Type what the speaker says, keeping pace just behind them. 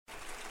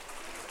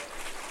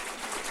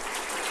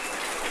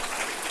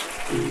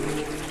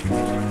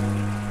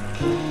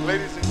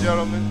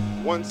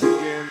gentlemen, once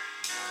again,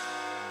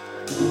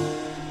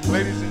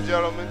 ladies and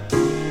gentlemen,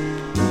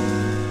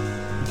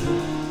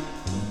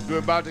 we're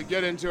about to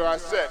get into our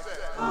set.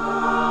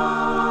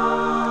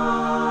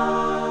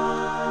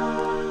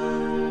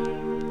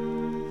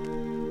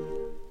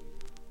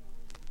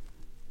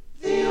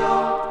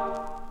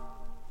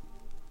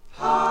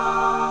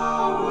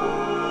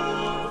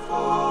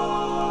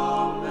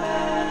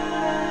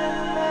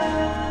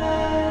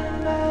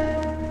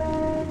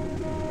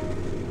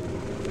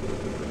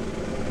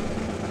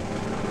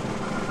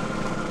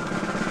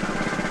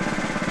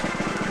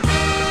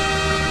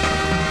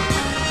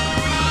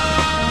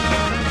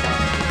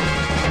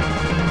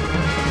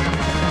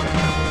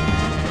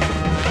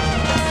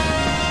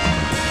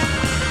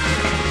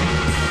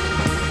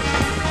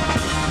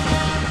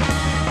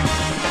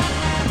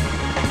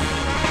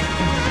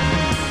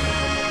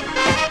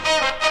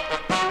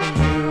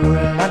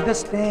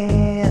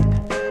 Understand,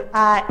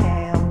 I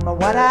am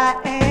what I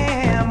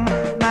am.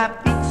 My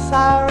beats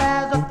are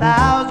as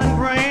 1,000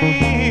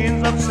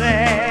 grains of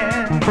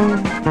sand.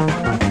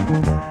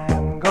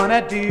 I'm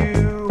gonna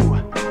do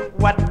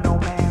what no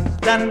man's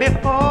done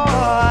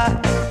before,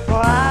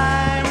 for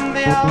I'm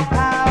the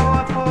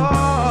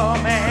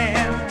all-powerful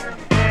man,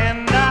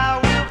 and I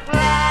will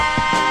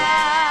fly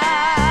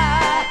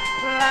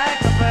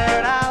like a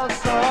bird I'll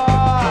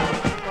soar,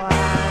 for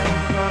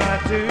I'm gonna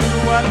do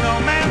what no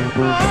man's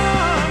done.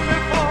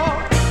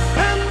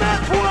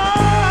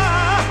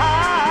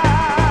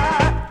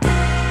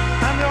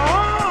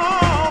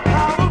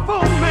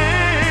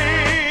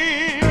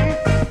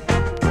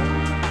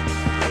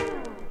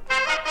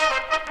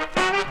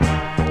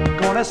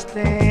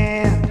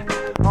 Stand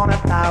on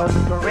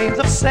 1,000 grains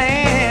of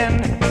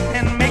sand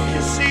and make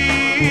you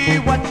see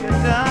what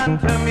you've done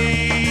to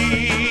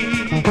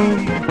me.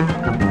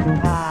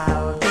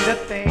 I'll do the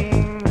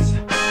things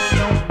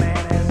no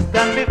man has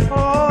done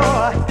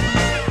before,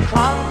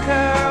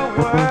 conquer a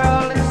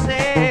world and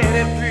set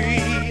it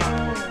free.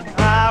 I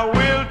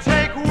will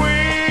take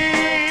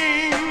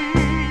wings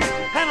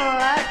and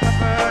like a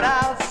bird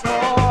I'll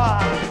soar.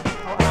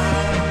 Oh,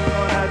 I'm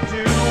gonna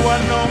do what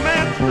no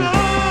man's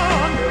done.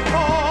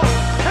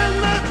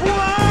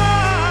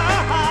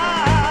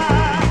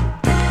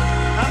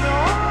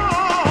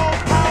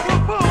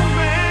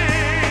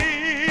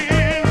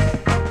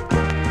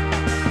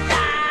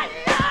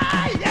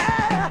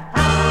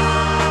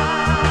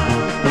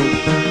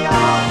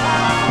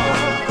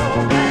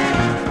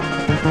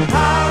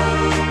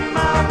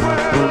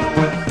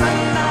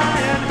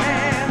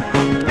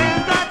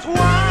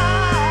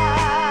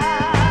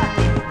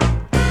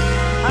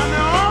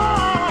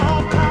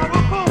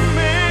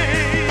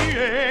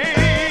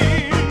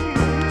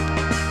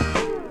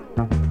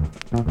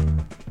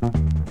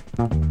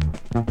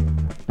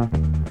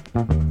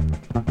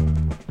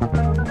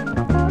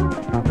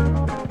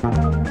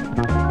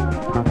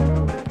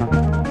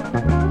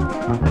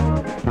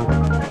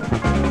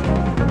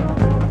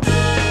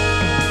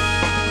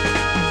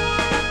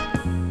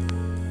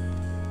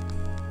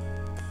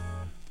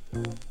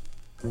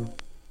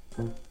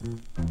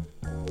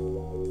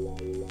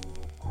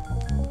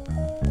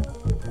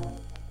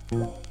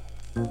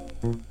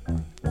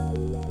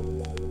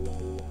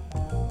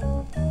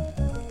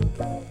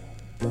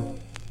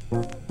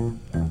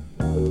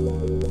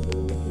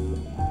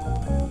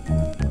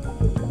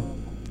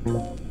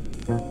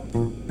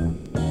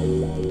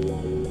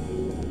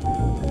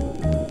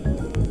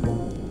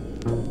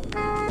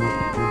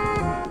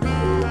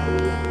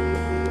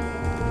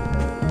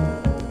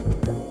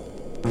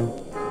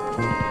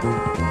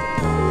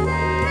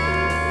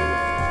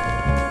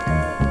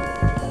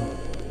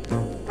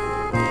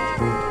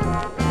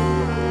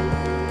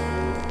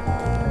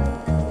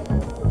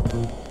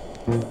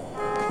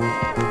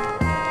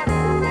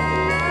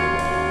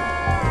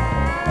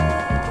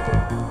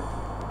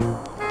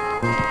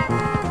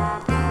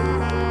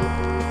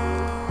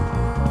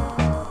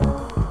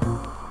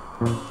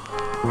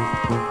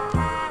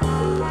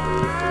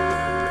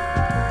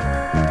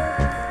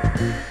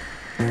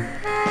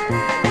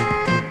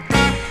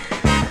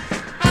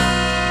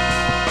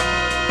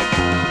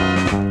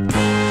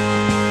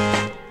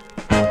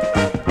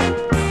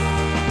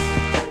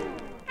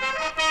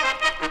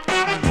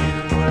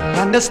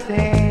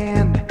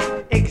 Understand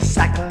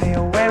exactly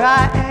where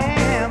I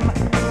am.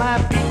 My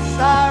beats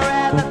are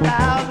at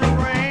 1,000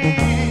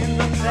 grains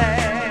of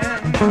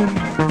sand. I'm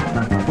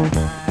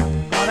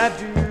gonna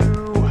do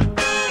what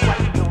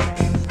no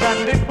man's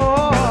done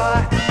before,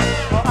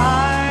 for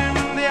I'm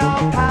the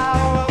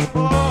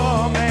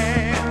all-powerful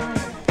man.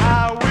 I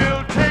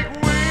will take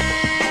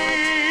wings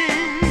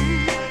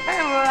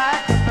and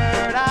like a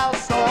bird I'll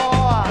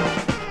soar.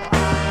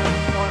 I'm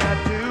gonna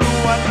do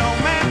what no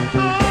man's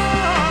done.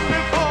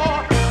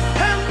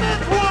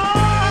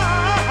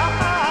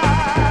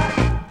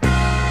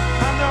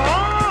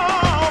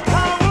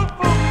 Power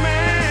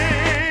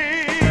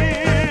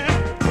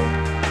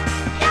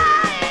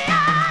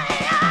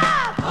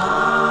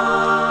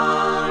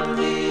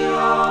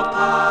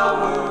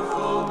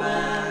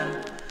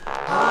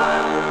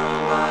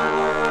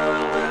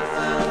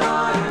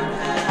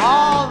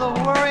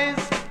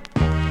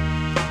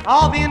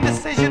the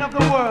indecision of the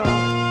world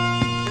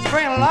is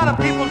bringing a lot of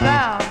people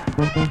down.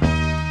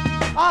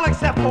 All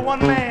except for one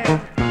man,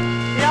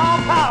 the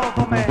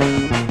all-powerful man.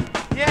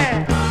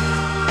 Yeah,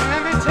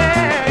 let me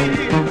tell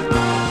you,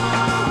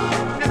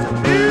 it's a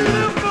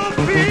beautiful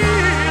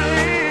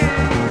feeling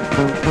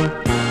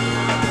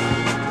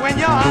when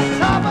you're on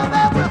top of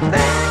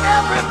everything,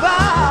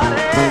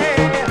 everybody.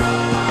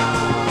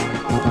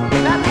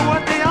 That's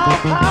what the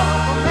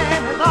all-powerful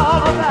man is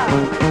all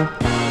about.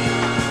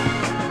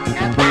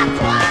 And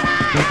that's what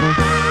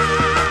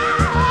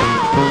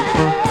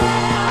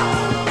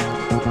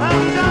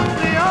I'm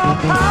just the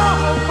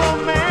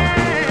all-powerful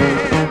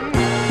man.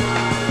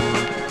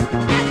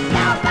 And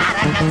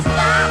nobody can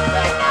stop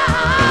me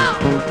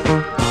now.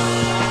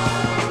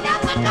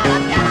 Never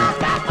gonna get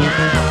off of you.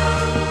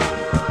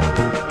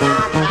 No,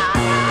 no,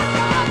 no,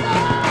 no, no.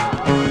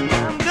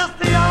 I'm just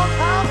the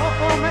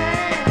all-powerful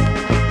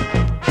man.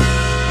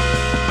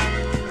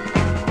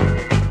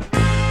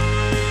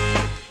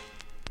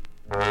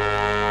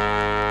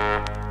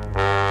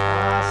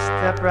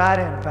 Step right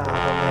in, powerful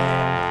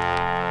man.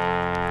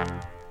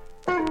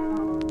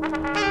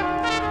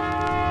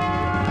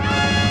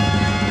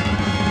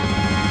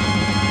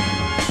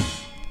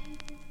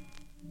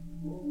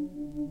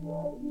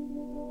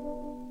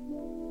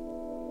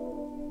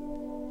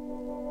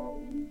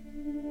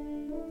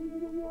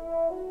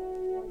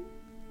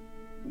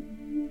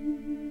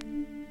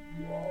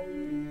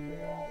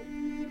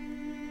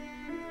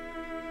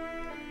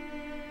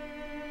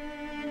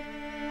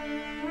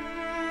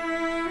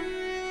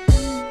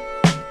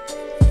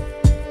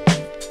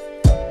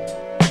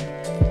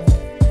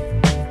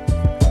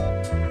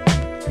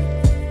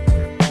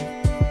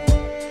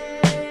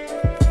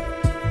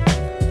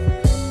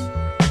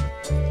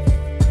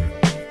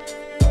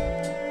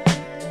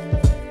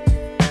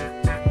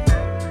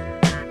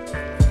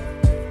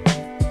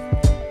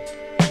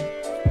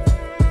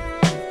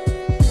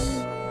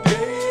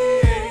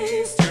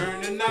 Days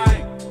turn to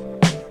night.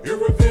 It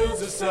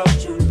reveals itself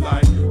true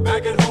light.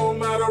 Back at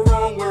home, out or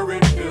wrong, where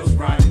it feels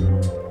right.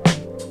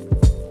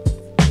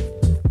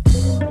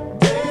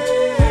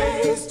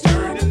 Days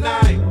turn to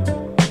night.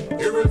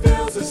 It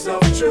reveals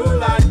itself true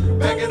light.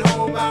 Back at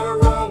home, out or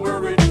wrong,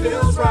 where it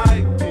feels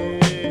right.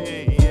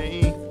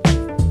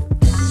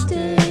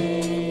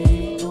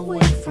 Stay away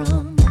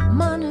from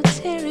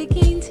monetary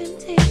gain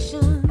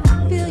temptation.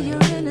 Feel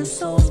your inner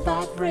soul's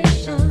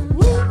vibration.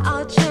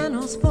 Our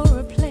channels for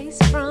a place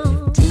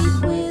from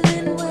deep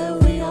within where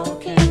we all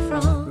came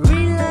from.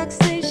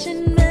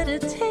 Relaxation,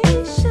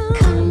 meditation,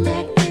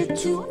 connected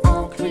to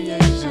all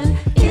creation.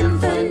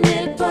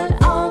 Infinite,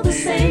 but all the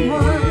same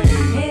one.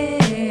 Hey,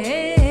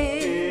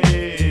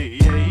 hey,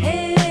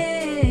 hey,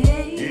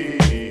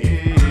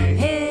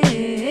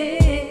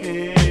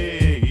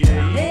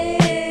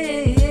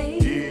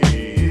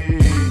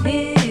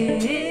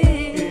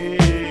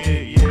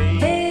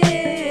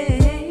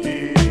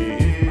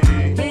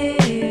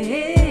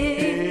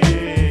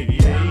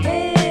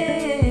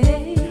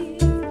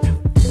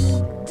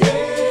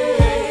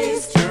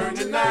 Days turn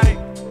to night.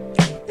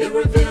 It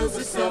reveals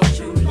itself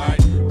true light.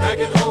 Back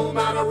at home,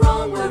 out or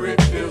wrong, where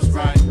it feels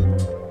right.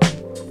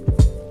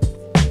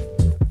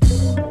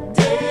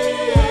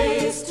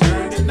 Days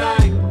turn to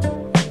night.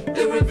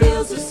 It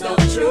reveals itself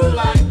true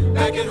light.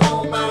 Back at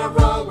home, out or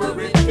wrong, where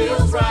it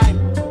feels right.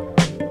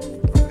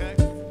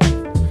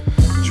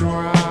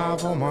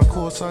 Drive on my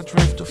course, I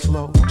drift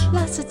afloat.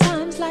 Lots of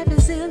times life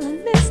is ill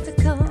and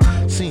mystical.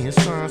 Seeing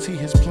signs he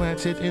has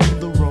planted in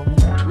the road.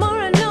 More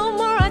I know,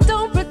 more I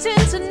don't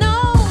pretend to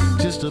know.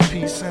 Just a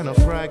piece and a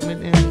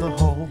fragment in the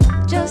whole.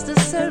 Just a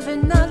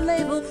servant, not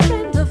labeled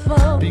friend or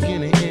foe.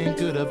 Beginning, end,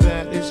 good or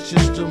bad, it's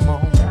just a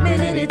moment.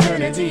 Minute,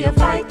 eternity, a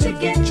fight to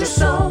get your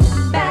soul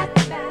back.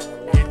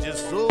 Get your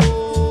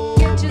soul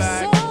Get your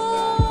back.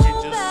 soul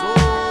Get your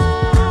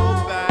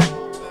soul back.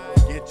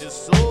 Get your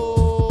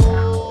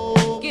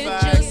soul Get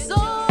back. your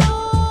soul.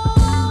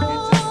 Get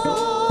your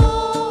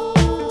soul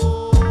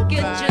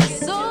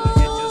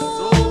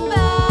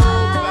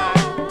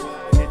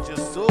back. Get your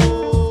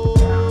soul.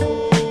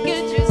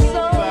 Get your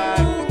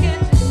soul.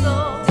 Get your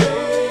soul.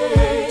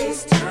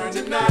 Days turn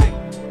to night.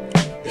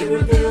 It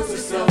reveals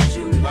itself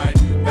true light.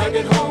 Back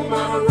at home,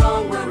 out or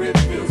wrong, where it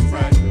feels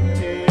right.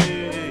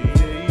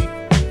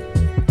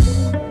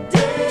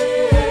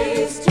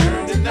 Days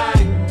turn to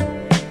night.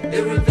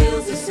 It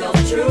reveals itself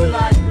true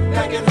light.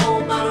 Back at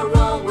home, out or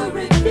wrong, where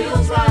it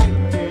feels right.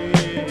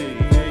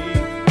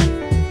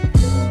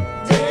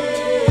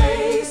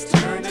 Days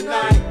turn to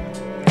night.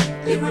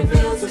 It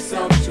reveals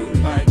itself true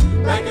light.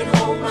 Back at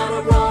home, out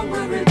or wrong,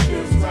 where it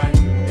feels right.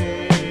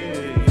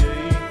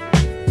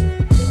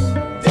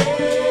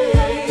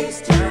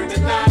 Days turn to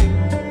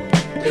night.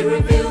 It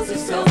reveals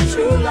itself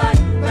true light.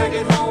 Back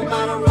at home,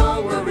 out or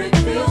wrong, where it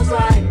feels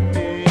right.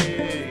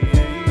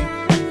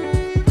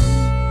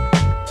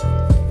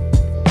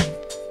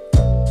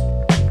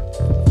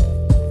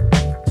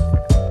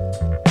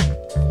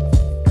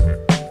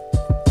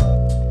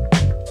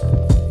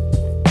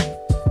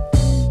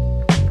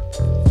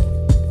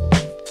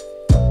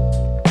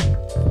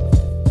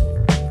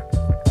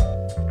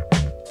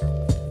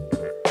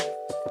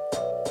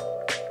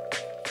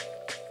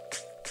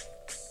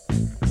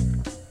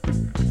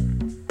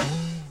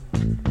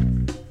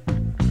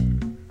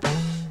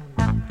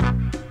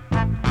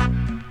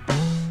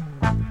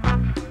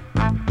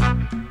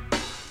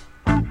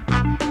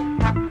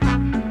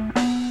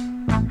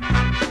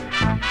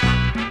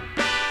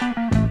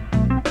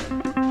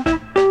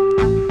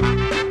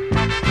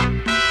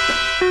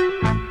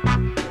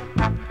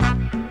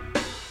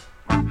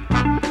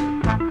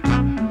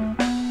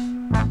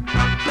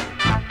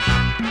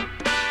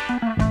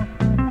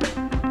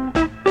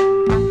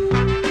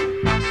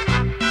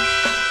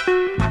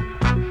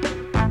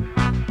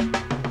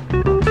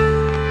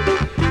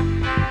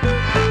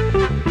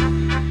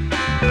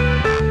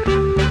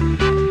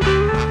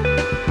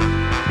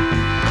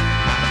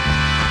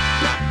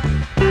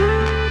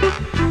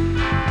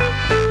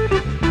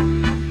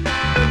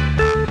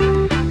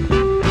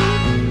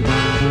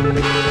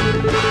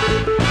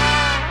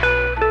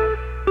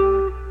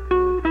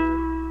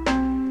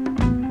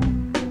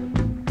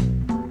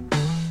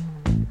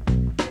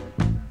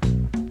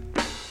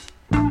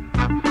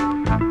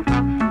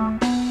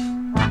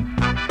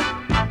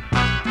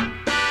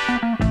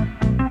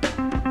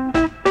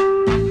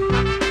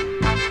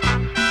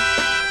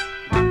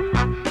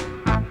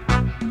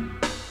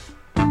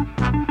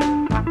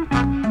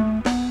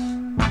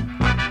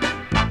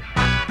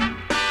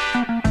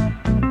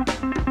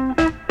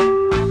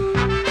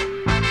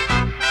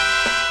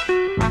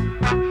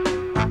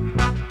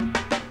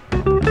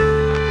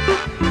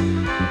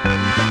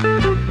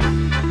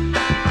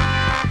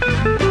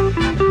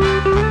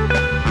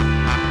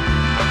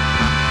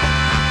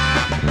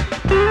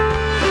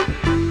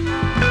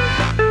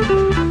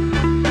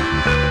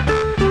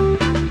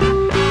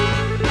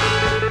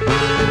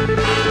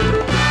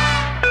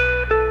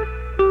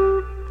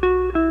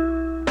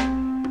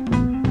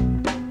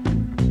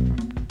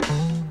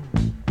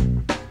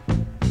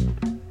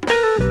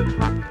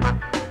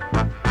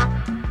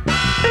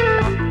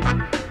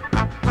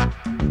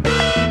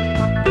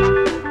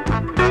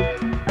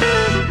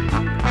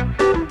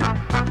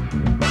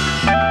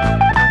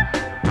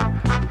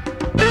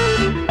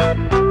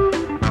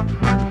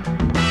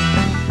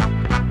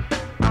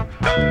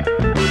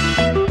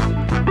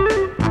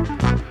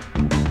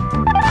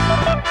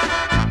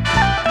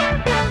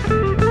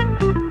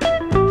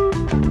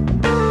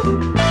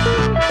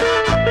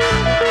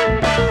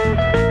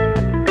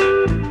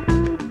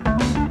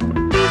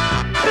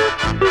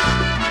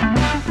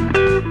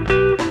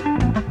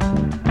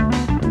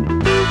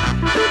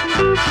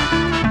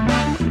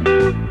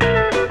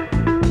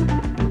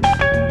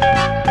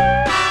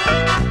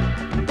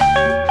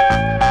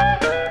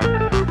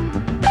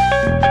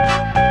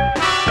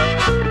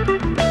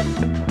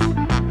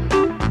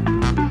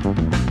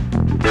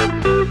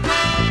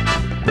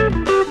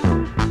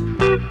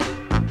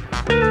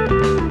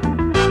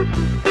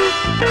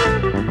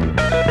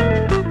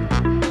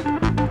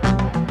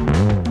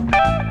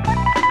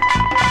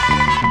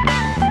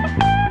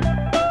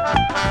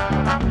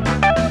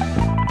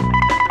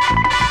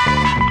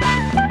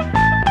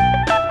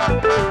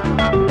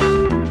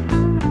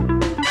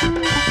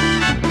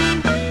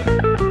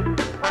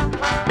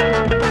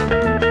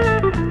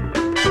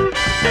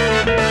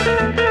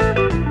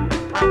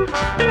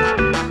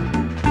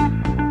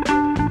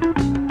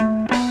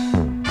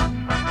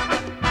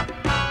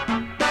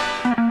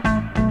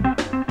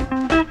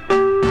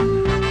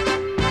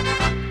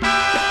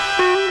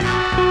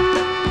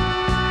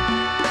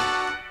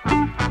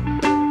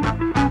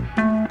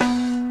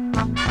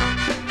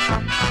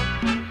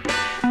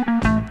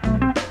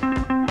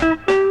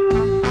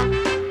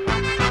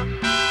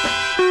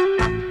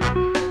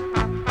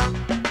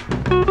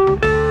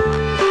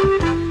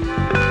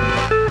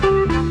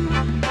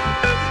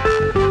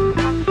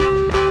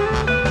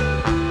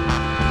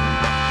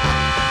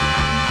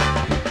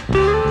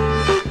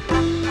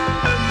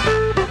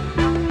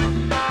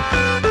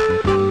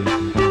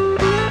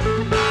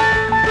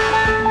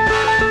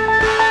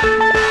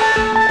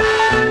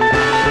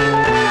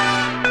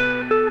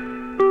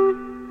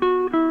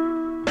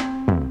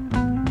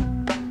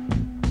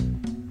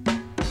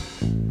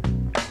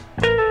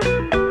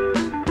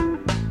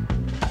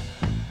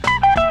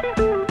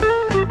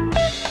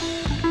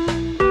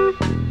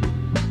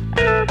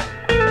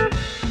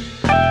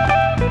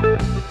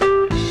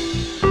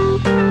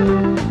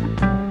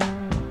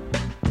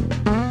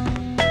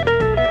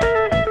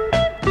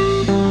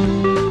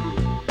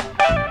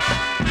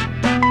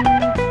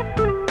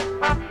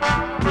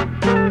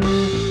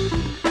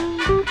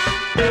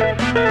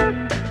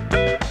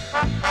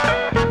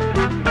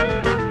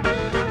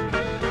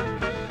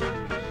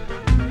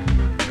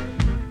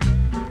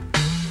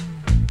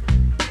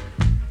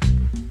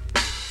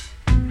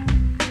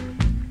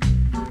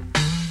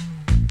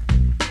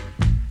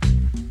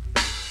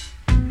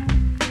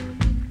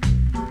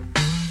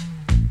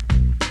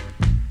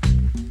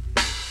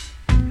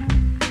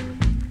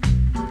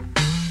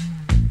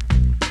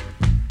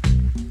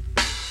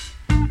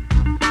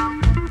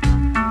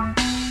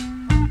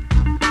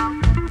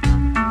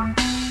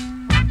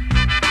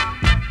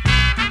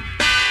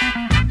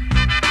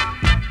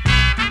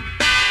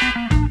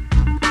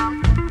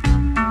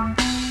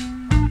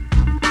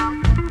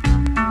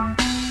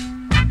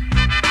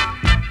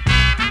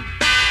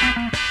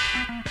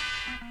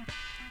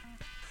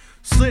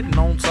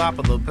 top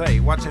of the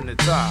bay, watching the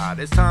tide.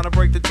 It's time to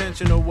break the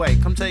tension away.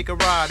 Come take a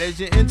ride as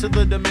you enter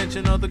the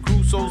dimension of the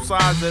Crusoe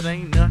size. It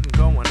ain't nothing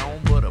going on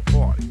but a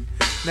party.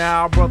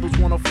 Now brothers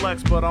wanna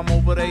flex, but I'm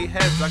over their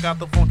heads. I got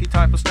the funky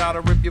type of style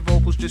to rip your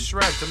vocals to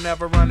shreds. I'm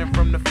never running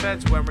from the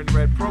feds wearing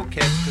red pro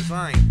cats, cause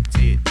I ain't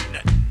did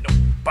nothing,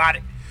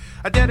 nobody.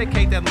 I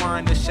dedicate that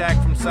line to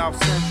Shaq from South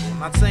Central.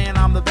 Not saying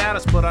I'm the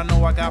baddest, but I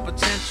know I got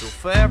potential.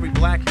 For every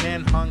black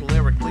man hung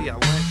lyrically, I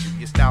lent you.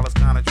 Your style is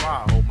kinda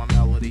dry, I hope my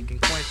melody can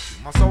quench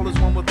you. My soul is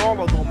one with all,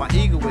 although my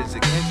ego is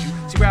against you.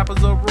 See,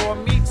 rappers are raw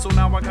meat, so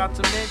now I got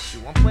to mint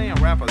you. I'm playing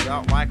rappers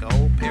out like an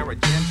old pair of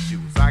gym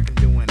shoes. I can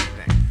do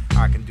anything,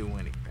 I can do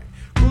anything.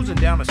 Cruising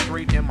down the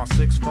street in my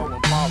 6'4"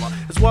 Impala.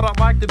 It's what I'd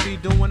like to be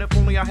doing if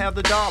only I had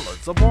the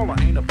dollars. A baller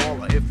ain't a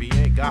baller if he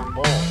ain't got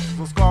balls.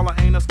 A scholar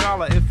ain't a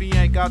scholar if he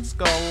ain't got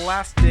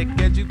scholastic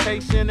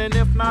education. And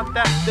if not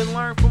that, then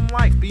learn from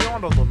life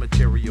beyond all the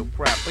material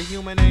crap. A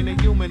human ain't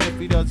a human if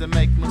he doesn't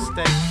make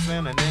mistakes.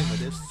 And the name of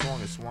this song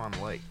is Swan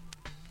Lake.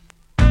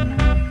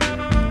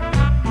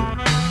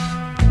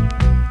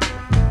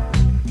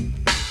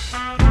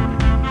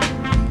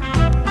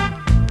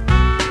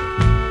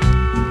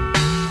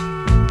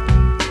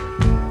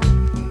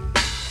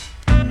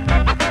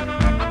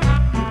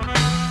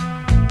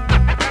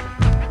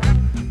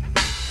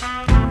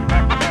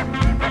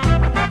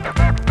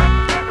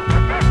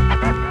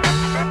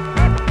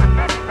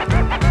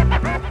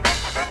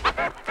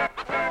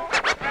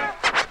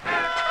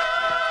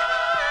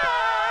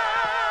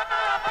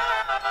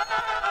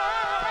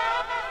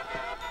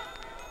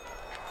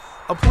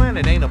 A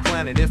planet ain't a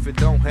planet if it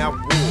don't have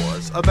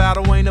wars. A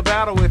battle ain't a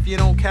battle if you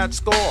don't catch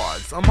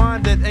scars. A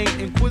mind that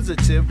ain't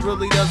inquisitive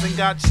really doesn't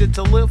got shit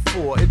to live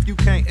for. If you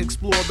can't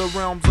explore the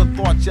realms of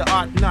thought, you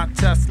ought not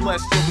test,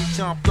 lest you'll be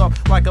chomped up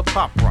like a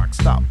pop rock.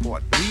 Stop,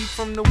 bought weed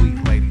from the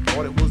weed lady,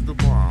 thought it was the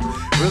bomb.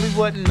 Really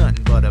wasn't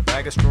nothing but a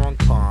bag of strong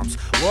palms.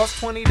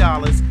 Lost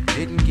 $20,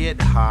 didn't get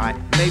high.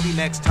 Maybe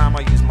next time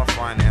I use my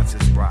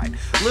finances right.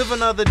 Live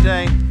another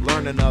day,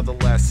 learn another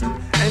lesson.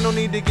 Ain't no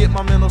need to get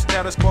my mental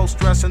status quo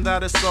stressing.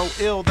 That is so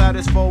ill, that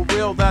is for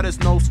real, that is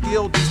no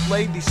skill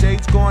displayed. These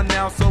shades gone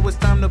now, so it's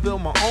time to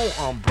build my own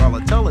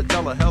umbrella. Tell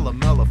her hella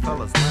mellow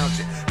fellas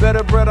lounging.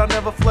 Better bread, I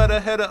never fled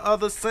ahead of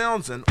other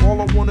sounds. And all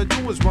I wanna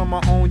do is run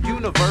my own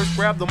universe.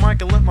 Grab the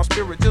mic and let my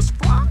spirit just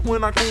fly.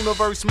 When I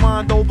universe,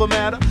 mind over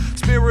matter,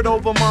 spirit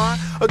over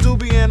mind. A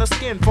doobie and a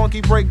skin,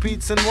 funky break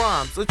beats and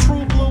rhymes. A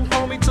true blue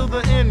homie to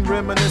the end,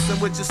 reminiscing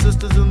with your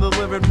sisters in the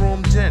living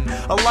room gin.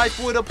 A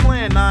life with a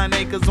plan, 9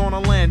 acres on a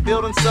land.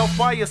 Building self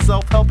by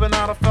yourself, helping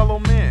out a fellow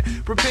man.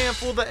 Preparing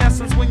for the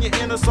essence when your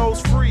inner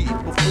soul's free.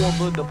 Before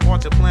the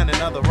departure, plant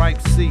another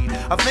ripe seed.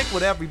 I think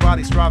what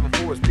everybody's striving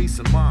for is peace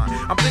of mind.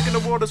 I'm thinking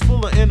the world is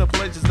full of inner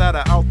pleasures that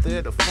are out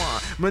there to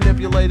find.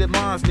 Manipulated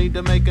minds need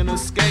to make an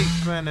escape.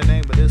 And the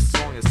name of this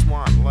song is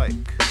Swan Lake.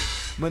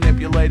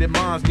 Manipulated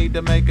minds need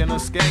to make an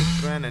escape.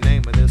 And the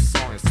name of this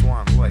song is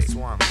Swan Lake.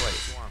 Swan Lake.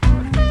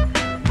 Swan Lake.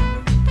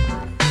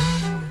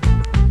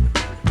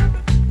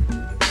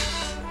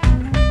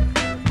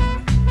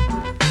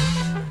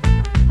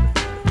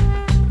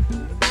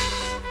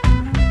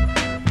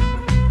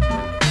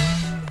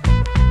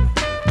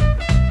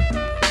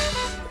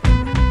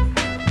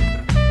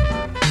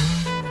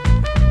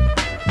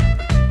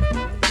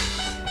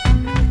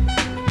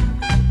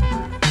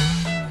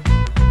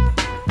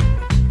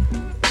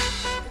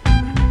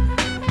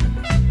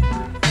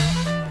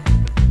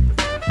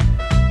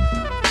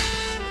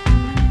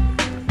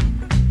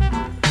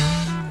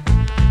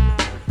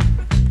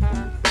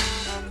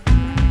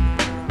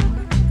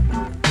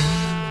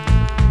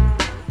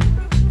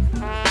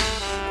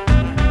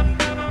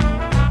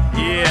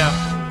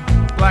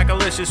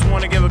 Just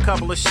want to give a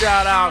couple of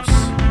shout outs.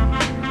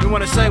 We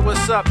want to say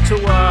what's up to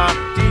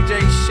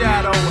DJ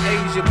Shadow,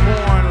 Asia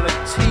Born,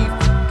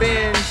 Latif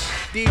Binge,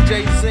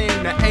 DJ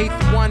Zing, the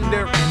 8th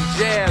Wonder, and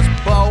Jazz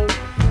Bo.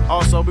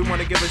 Also, we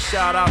want to give a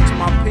shout out to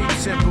my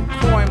peeps in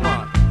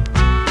Pacoima,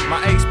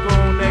 my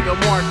A-Spoon nigga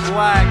Mark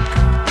Black,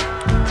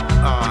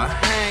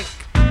 Hank,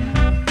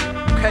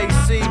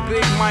 KC,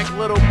 Big Mike,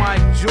 Little Mike,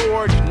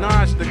 George,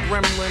 Naj the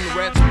Gremlin,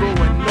 Reds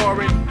Boo, and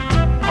Norrid.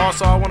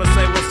 Also, I want to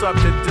say what's up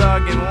to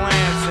Doug and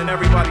Lance and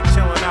everybody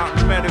chilling out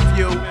in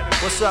Meadowview.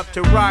 What's up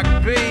to Rock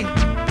B,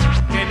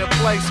 in the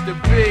place to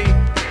be.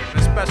 And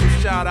a special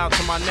shout out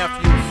to my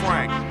nephew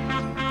Frank.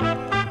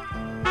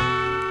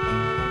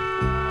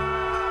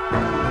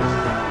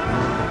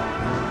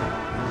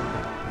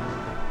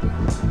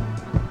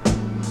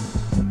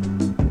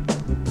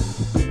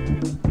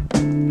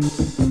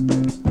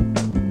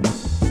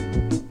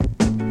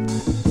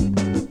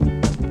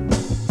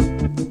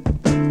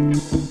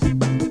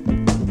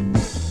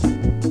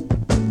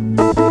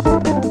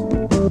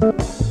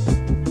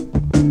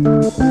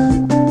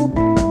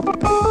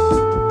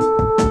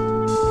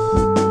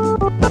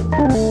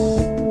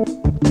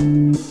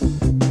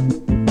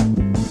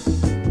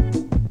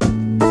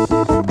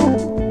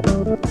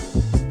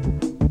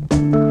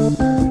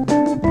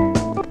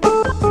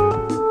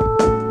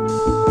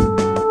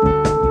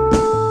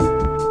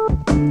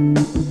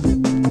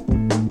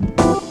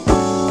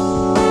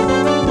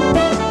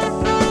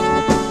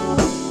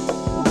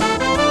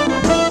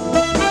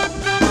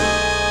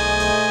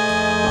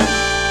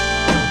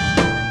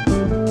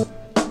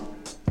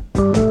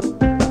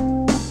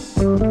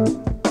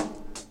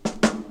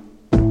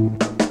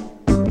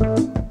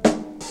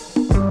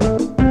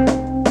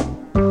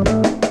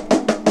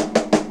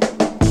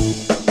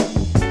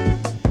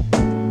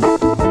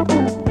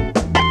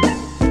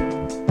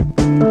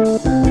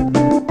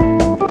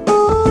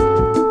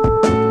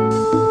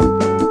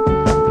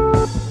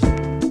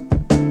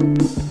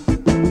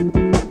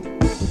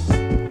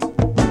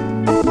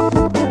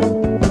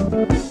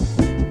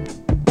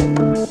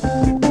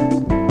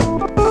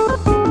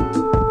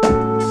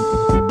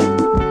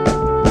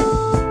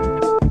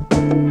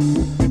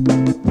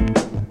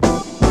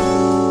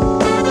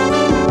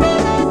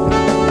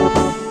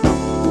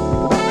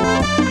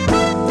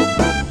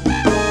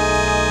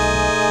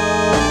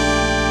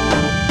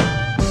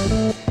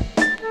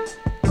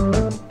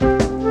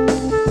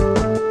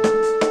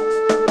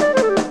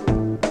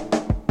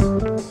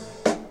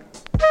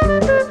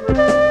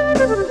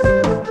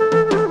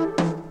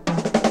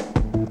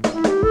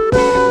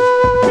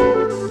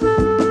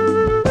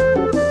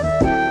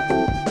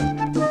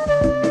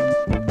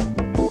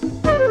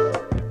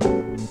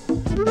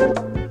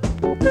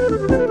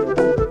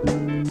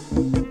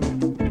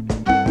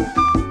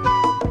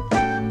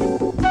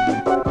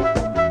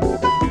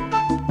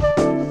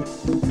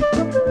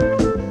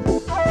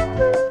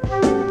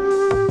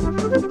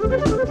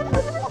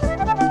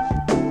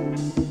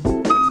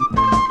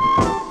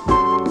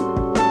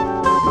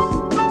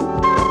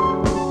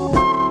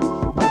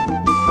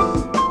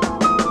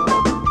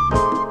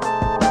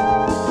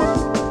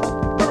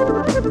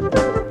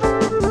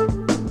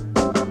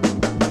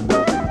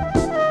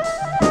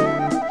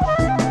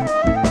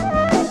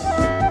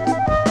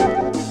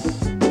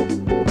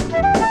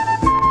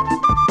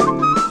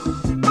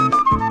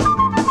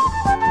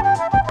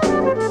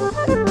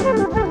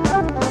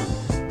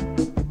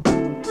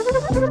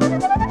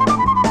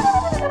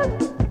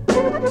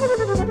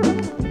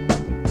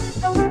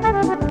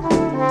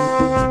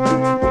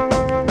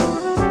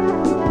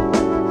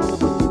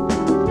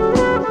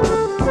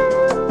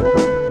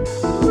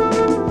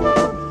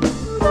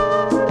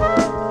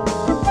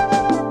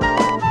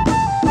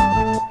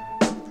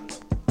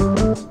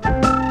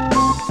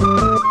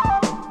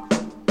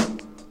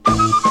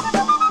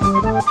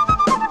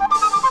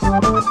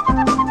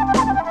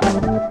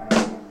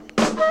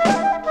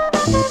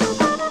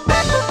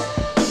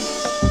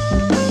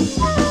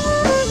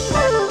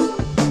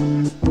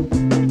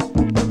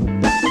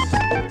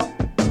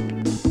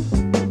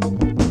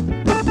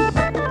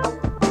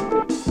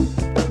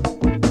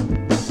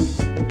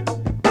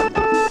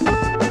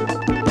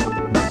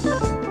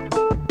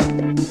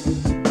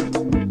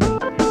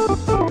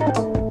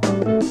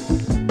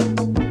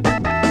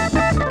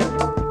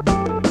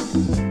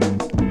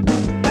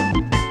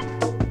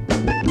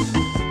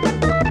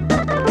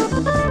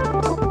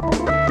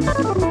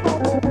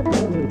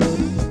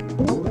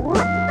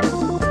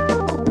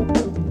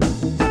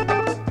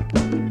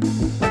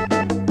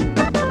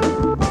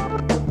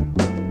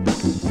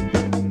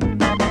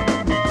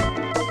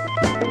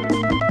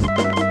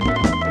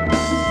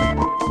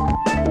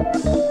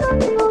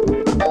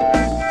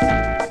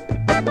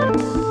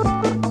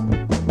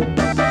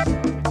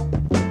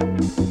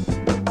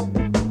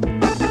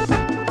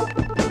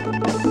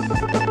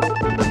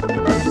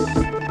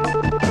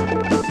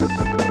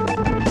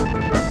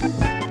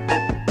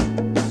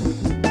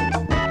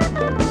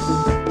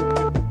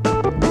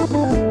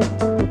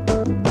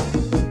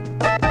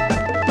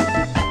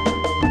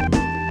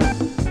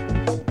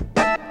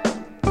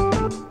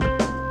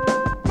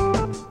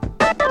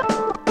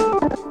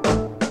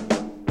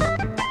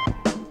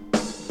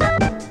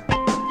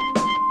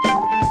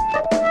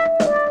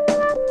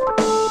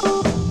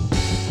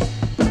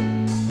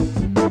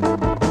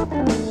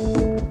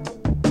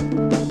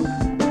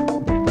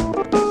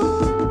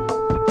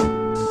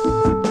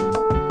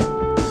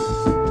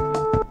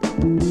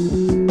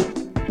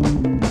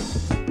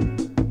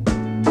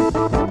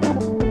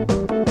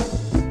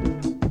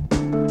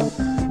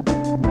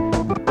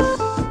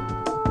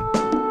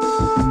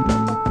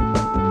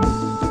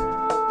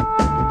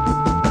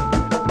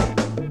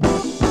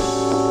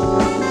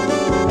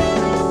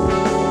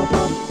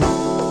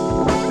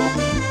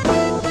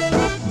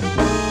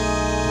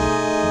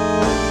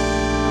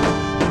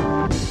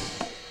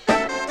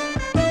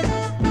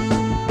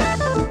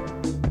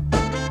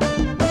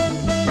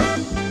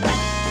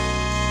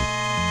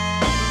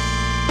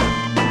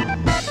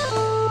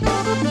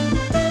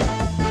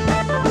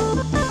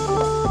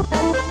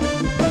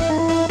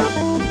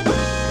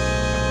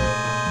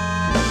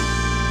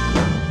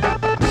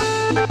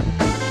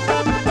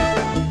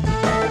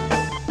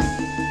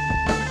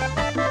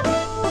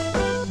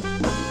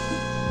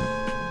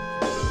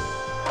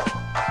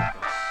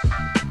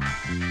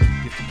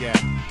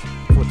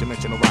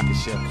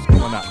 shit. What's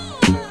going up?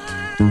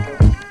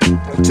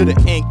 To the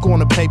ink on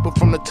the paper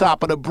from the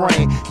top of the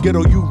brain.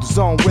 Ghetto youth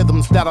zone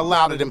rhythms that are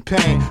louder than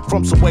pain.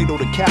 From Soweto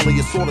to Cali,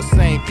 it's all the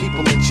same. People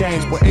in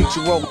chains where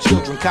 8-year-old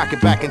children cock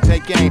it back and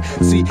take aim.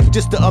 See,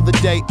 just the other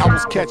day I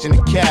was catching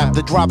a cab.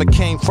 The driver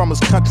came from his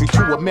country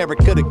to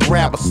America to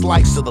grab a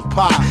slice of the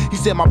pie. He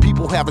said my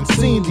people haven't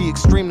seen the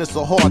extremeness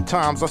of hard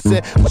times. I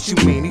said, what you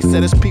mean? He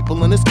said, there's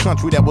people in this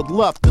country that would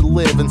love to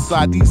live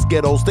inside these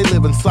ghettos. They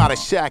live inside of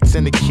shacks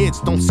and the kids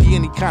don't see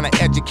any kind of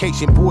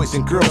education. Boys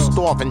and girls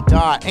starve and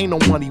die. Ain't no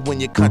money when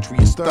your country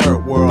is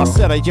third world. I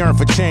said I yearn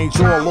for change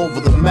all over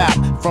the map.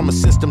 From a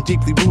system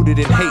deeply rooted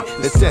in hate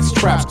that sets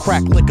traps,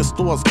 crack liquor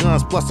stores,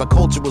 guns, plus our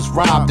culture was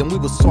robbed. And we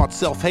was taught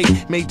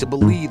self-hate, made to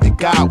believe that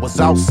God was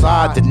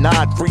outside,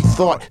 denied free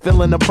thought,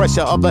 feeling the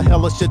pressure of a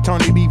hellish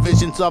eternity.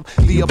 Visions of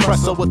the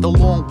oppressor with a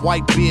long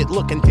white beard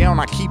looking down.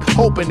 I keep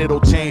hoping it'll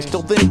change.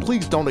 Till then,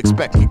 please don't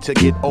expect me to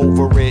get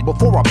over it.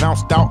 Before I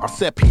bounced out, I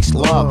said peace,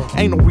 love.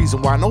 Ain't no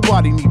reason why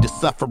nobody need to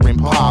suffer in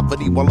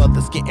poverty while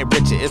others getting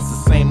richer. It's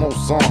the same old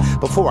song.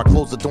 Before I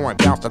closed the door and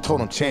bounced, I told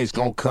them change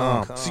gon'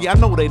 come. See, I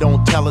know they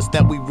don't tell us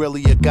that we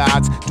really are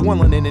gods,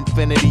 dwelling in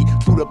infinity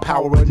through the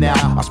power of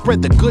now. I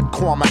spread the good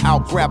karma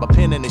out, grab a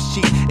pen and a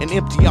sheet, and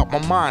empty out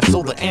my mind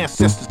so the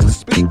ancestors can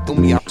speak through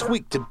me. I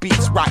tweak the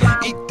beats right,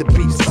 eat the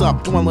beats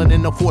up, dwelling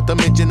in the fourth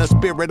dimension of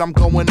spirit. I'm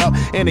going up,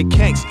 and it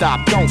can't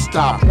stop, don't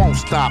stop, won't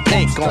stop,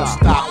 ain't gon'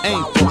 stop.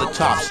 Aim for the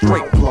top,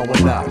 straight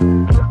blowing up.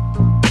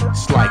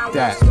 It's like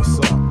that. What's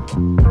up?